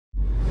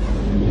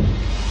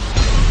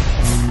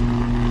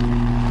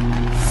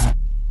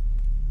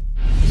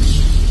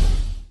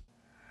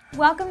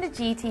Welcome to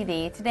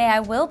GTV. Today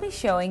I will be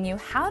showing you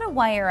how to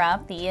wire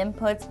up the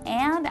inputs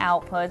and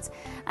outputs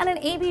on an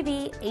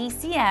ABB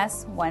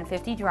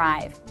ACS150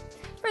 drive.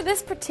 For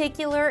this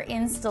particular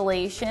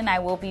installation, I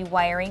will be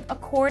wiring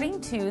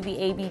according to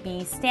the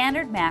ABB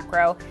standard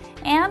macro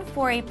and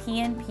for a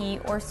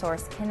PNP or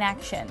source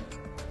connection.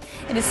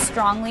 It is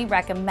strongly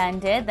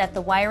recommended that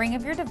the wiring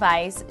of your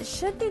device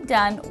should be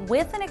done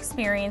with an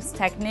experienced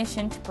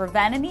technician to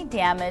prevent any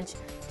damage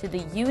to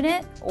the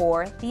unit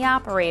or the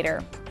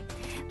operator.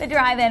 The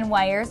drive end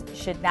wires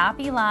should not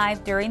be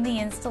live during the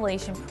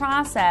installation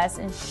process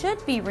and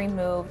should be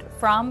removed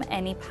from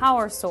any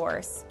power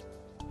source.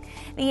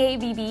 The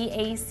ABB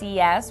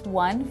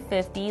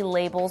ACS150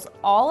 labels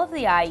all of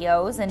the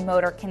IOs and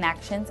motor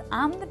connections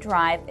on the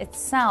drive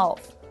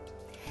itself.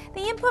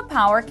 The input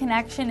power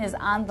connection is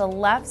on the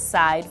left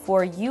side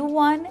for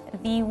U1,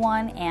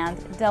 V1, and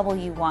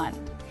W1.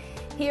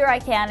 Here I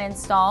can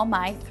install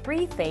my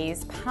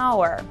three-phase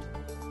power.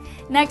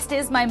 Next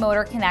is my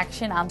motor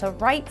connection on the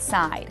right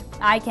side.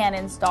 I can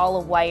install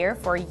a wire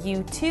for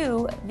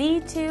U2,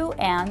 V2,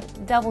 and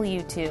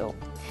W2.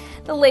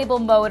 The label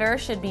motor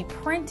should be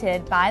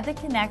printed by the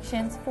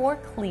connections for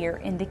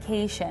clear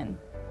indication.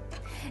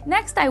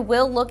 Next, I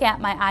will look at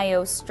my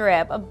I/O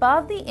strip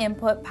above the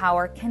input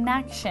power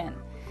connection.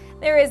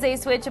 There is a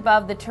switch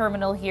above the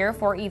terminal here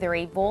for either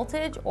a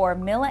voltage or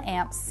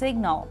milliamp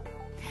signal.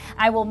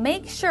 I will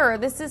make sure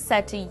this is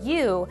set to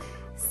U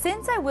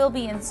since I will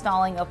be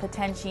installing a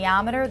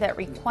potentiometer that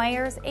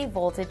requires a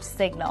voltage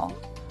signal.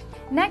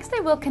 Next, I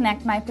will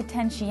connect my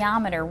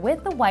potentiometer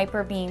with the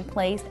wiper being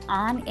placed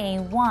on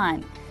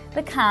A1.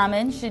 The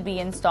common should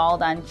be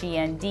installed on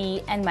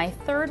GND, and my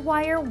third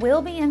wire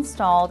will be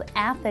installed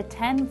at the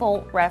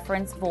 10-volt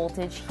reference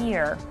voltage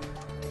here.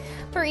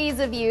 For ease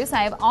of use,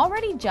 I have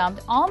already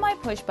jumped all my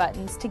push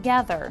buttons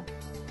together.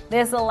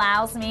 This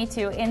allows me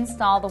to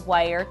install the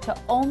wire to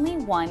only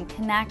one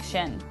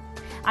connection.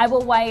 I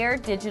will wire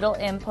digital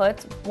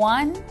inputs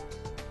 1,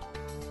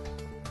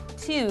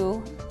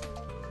 2,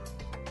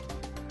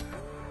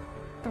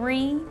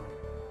 3,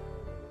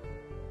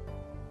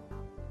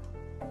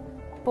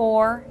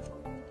 4,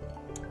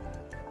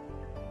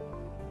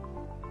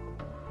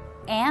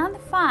 and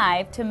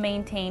 5 to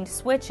maintained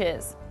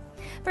switches.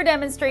 For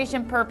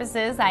demonstration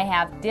purposes, I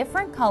have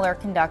different color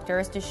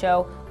conductors to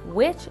show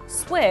which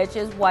switch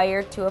is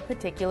wired to a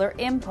particular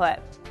input.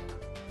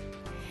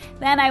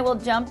 Then I will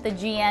jump the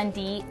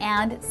GND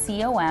and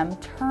COM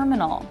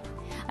terminal.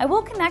 I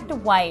will connect a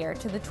wire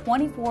to the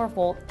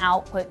 24-volt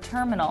output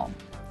terminal.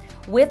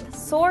 With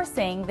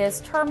sourcing,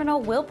 this terminal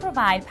will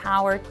provide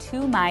power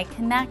to my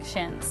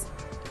connections.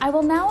 I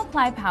will now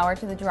apply power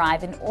to the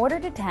drive in order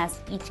to test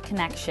each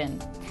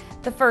connection.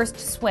 The first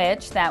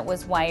switch that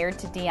was wired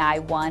to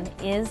DI1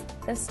 is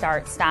the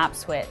start-stop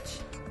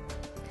switch.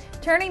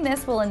 Turning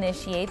this will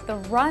initiate the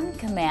run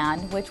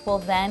command, which will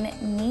then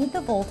need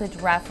the voltage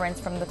reference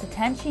from the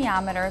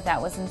potentiometer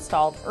that was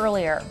installed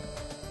earlier.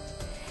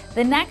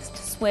 The next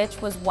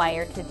switch was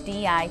wired to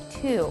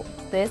DI2.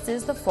 This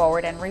is the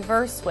forward and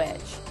reverse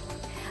switch.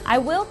 I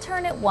will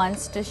turn it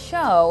once to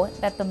show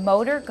that the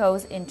motor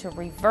goes into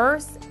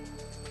reverse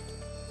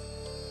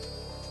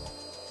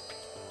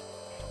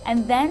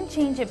and then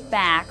change it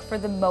back for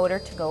the motor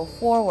to go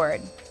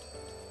forward.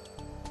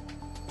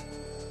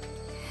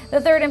 The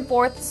third and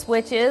fourth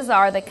switches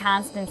are the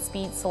constant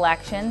speed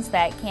selections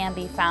that can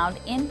be found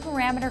in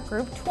parameter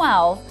group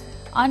 12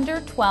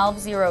 under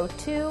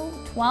 1202,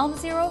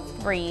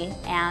 1203,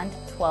 and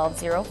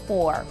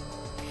 1204.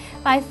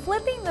 By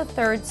flipping the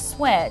third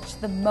switch,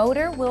 the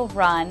motor will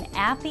run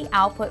at the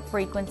output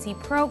frequency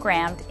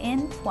programmed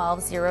in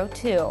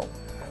 1202.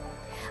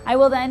 I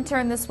will then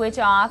turn the switch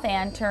off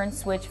and turn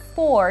switch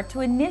 4 to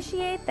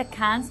initiate the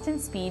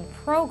constant speed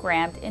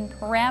programmed in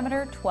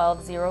parameter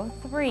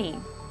 1203.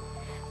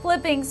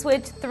 Flipping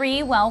switch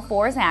 3 while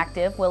 4 is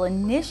active will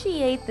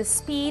initiate the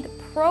speed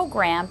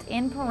programmed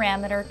in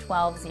parameter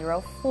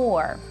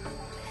 1204.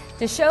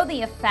 To show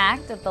the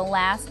effect of the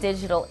last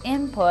digital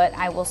input,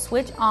 I will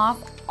switch off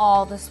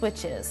all the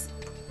switches.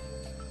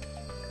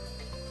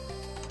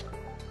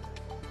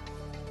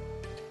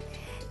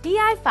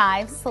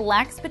 DI5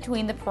 selects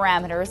between the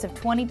parameters of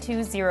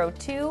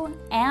 2202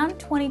 and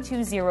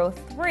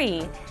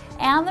 2203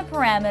 and the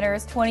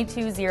parameters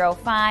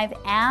 2205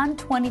 and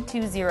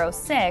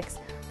 2206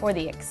 for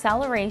the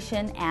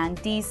acceleration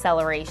and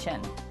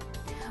deceleration.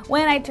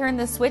 When I turn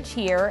the switch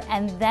here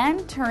and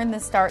then turn the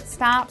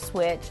start-stop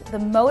switch, the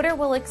motor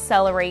will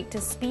accelerate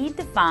to speed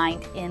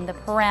defined in the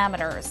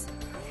parameters.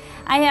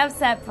 I have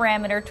set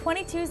parameter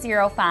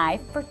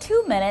 2205 for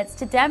 2 minutes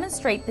to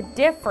demonstrate the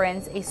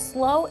difference a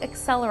slow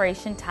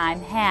acceleration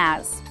time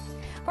has.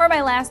 For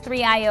my last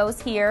 3 IOs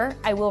here,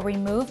 I will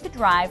remove the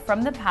drive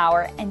from the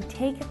power and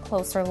take a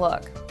closer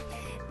look.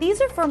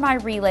 These are for my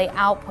relay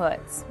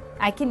outputs.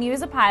 I can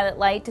use a pilot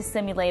light to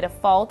simulate a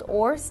fault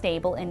or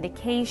stable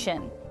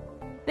indication.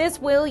 This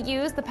will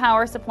use the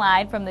power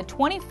supplied from the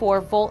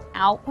 24-volt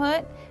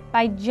output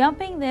by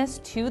jumping this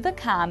to the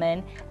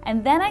common,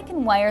 and then I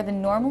can wire the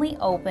normally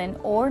open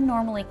or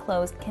normally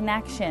closed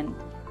connection.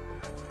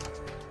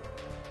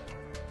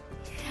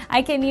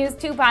 I can use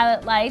two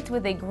pilot lights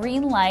with a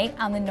green light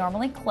on the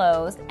normally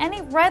closed and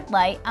a red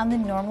light on the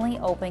normally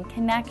open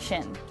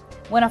connection.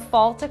 When a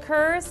fault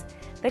occurs,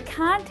 the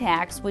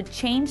contacts would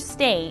change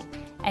state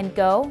and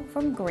go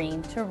from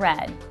green to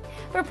red.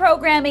 For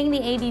programming the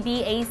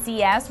ABB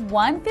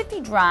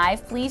ACS150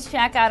 drive, please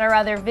check out our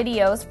other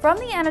videos from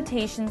the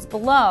annotations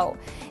below.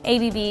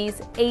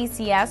 ABB's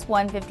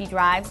ACS150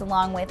 drives,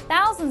 along with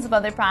thousands of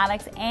other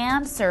products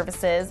and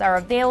services, are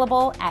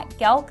available at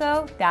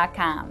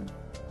galco.com.